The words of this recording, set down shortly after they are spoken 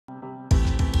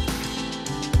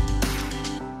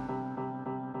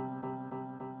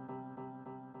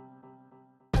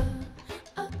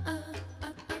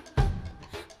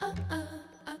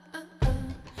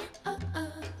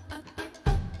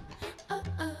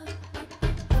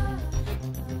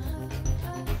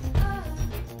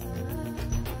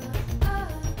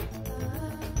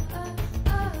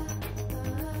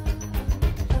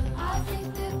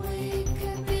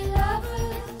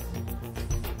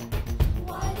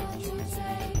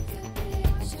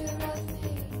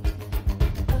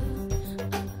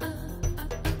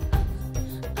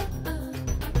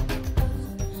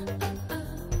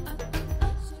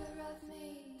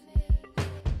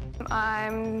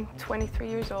I'm 23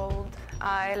 years old.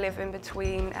 I live in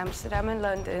between Amsterdam and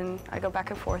London. I go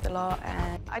back and forth a lot,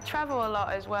 and I travel a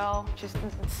lot as well, just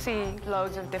see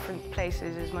loads of different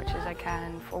places as much as I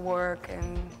can for work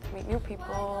and to meet new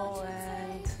people.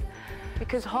 And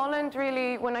because Holland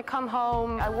really, when I come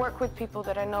home, I work with people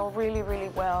that I know really, really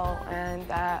well, and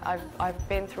that I've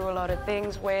been through a lot of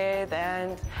things with,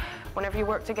 and whenever you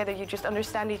work together, you just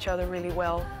understand each other really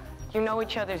well. You know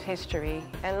each other's history,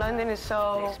 and London is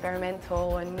so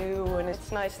experimental and new, and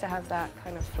it's nice to have that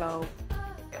kind of flow.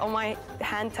 All my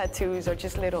hand tattoos are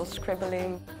just little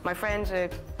scribbling. My friend's a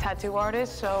tattoo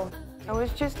artist, so I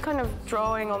was just kind of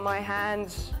drawing on my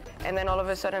hands, and then all of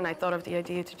a sudden I thought of the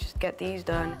idea to just get these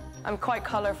done. I'm quite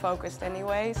color focused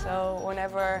anyway, so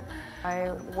whenever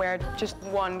I wear just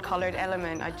one colored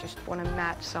element, I just want to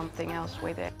match something else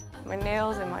with it. My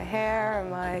nails and my hair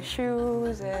and my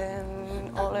shoes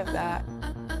and all of that.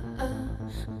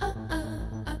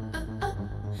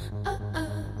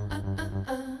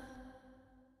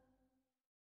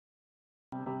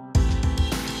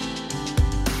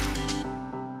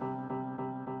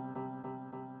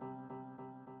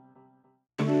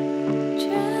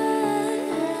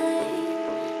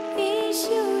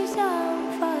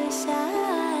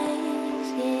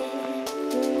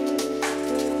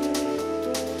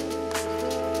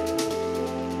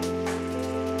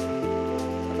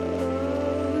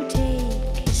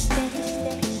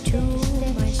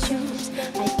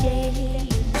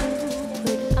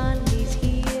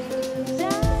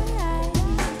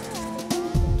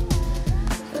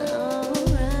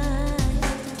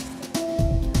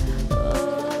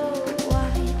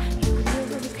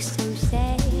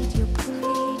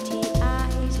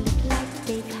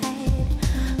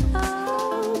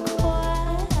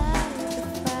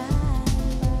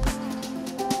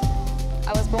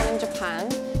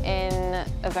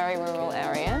 Very rural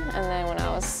area, and then when I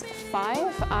was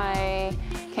 5 I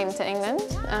came to England,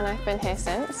 and I've been here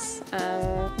since,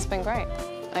 and it's been great.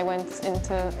 I went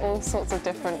into all sorts of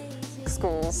different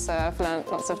schools, so I've learned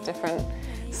lots of different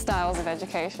styles of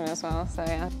education as well, so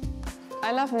yeah.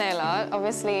 I love nail art.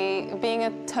 Obviously, being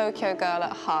a Tokyo girl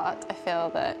at heart, I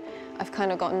feel that I've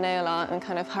kind of got nail art and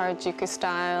kind of Harajuku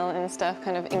style and stuff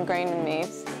kind of ingrained in me.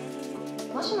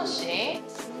 Moshi moshi.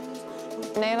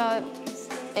 Nail art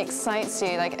excites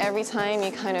you, like every time you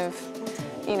kind of,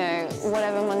 you know,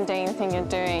 whatever mundane thing you're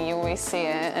doing, you always see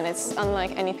it, and it's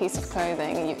unlike any piece of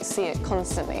clothing, you see it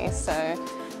constantly, so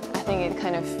I think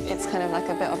it's kind of like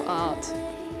a bit of art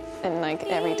in like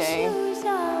every day.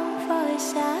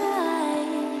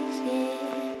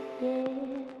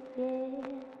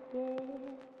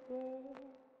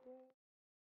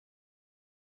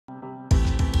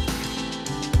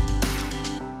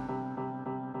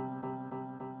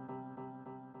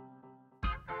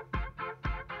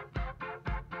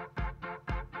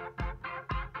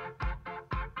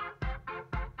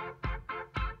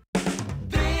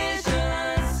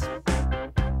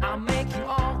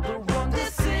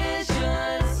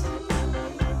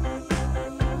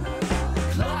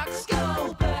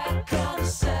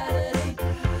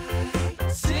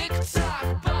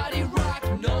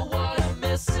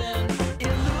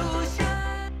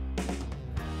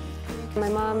 My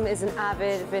mom is an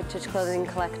avid vintage clothing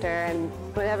collector, and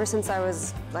ever since I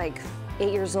was like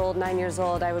 8 years old, 9 years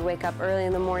old, I would wake up early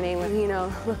in the morning, you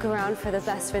know, look around for the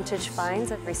best vintage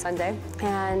finds every Sunday.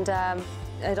 And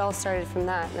it all started from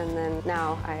that, and then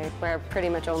now I wear pretty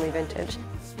much only vintage.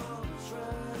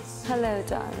 Hello,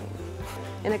 darling.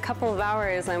 In a couple of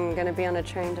hours, I'm going to be on a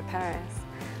train to Paris.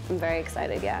 I'm very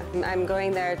excited, yeah. I'm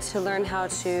going there to learn how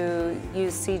to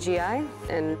use CGI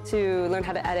and to learn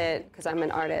how to edit, because I'm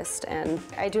an artist, and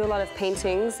I do a lot of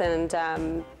paintings and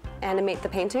animate the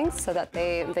paintings so that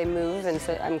they move, and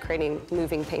so I'm creating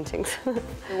moving paintings.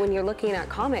 When you're looking at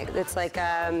comic, it's like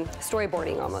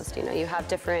storyboarding almost, you know. You have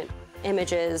different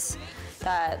images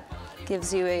that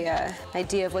gives you an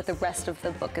idea of what the rest of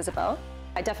the book is about.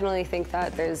 I definitely think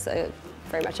that there's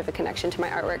very much of a connection to my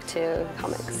artwork to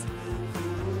comics.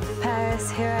 Paris,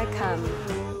 here I come.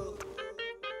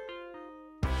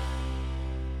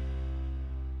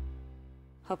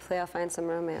 Hopefully I'll find some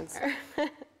romance.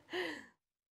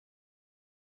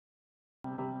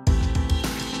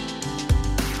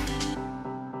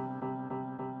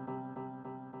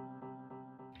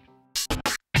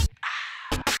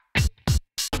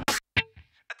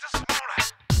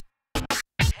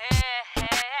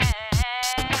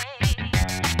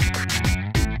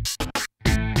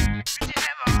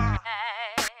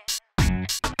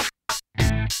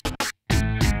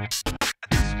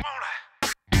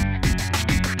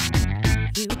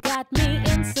 You got me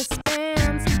inside.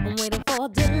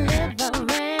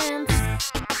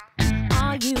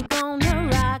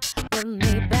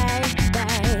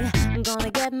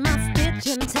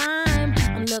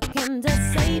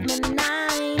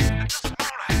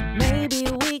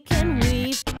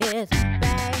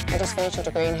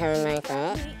 special degree in hair and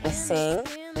makeup. I sing,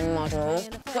 model,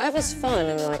 whatever's fun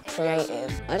and like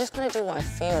creative. I just kind of do what I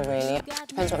feel really.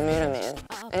 Depends what mood I'm in.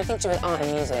 Anything to do with art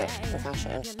and music and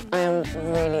fashion. I am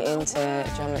really into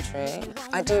geometry.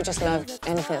 I do just love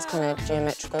anything that's kind of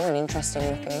geometrical and interesting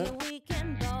looking.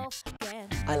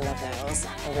 I love nails,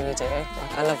 I really do.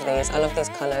 Like, I love these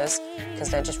colours because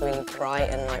they're just really bright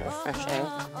and like refreshing.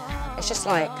 It's just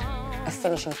like a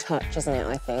finishing touch, isn't it,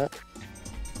 I think?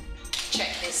 Check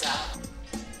this out.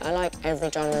 I like every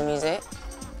genre of music.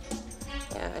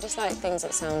 Yeah, I just like things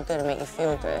that sound good and make you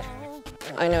feel good.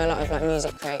 I know a lot of like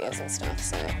music creators and stuff,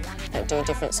 so that do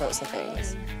different sorts of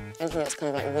things. Anything that's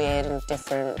kind of like weird and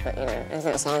different, but you know,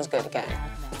 anything that sounds good again.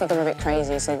 I think I'm a bit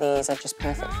crazy, so these are just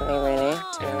perfect for me, really,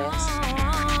 to be honest.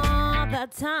 The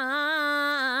time.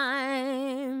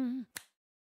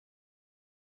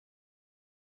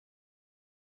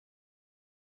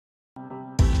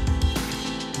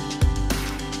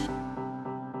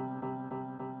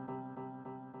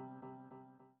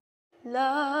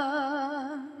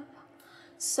 Love,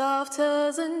 soft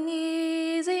as an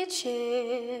easy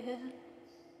chair.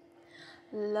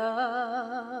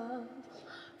 Love,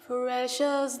 fresh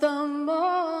as the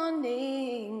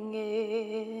morning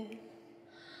air.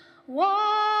 One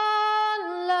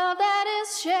love that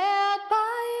is shared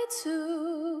by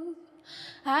two,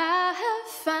 I have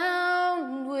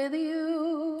found with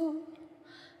you,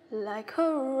 like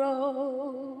a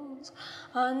rose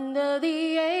under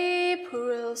the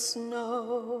April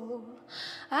snow.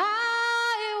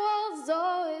 I was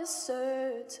always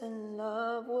certain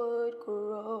love would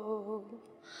grow.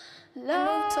 I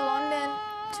moved to London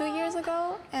 2 years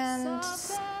ago and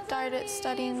started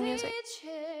studying music.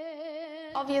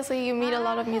 Obviously, you meet a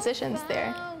lot of musicians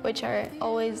there, which are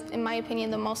always, in my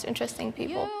opinion, the most interesting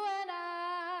people.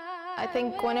 I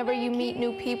think whenever you meet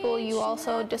new people, you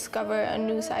also discover a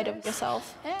new side of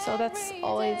yourself, so that's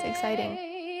always exciting.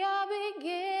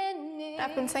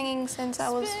 I've been singing since I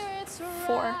was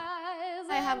 4.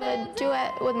 I have a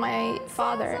duet with my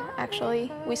father,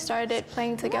 actually. We started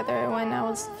playing together when I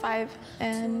was 5,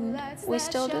 and we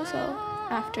still do so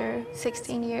after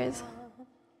 16 years.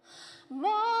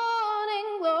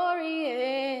 Morning glory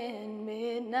and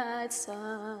midnight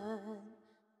sun.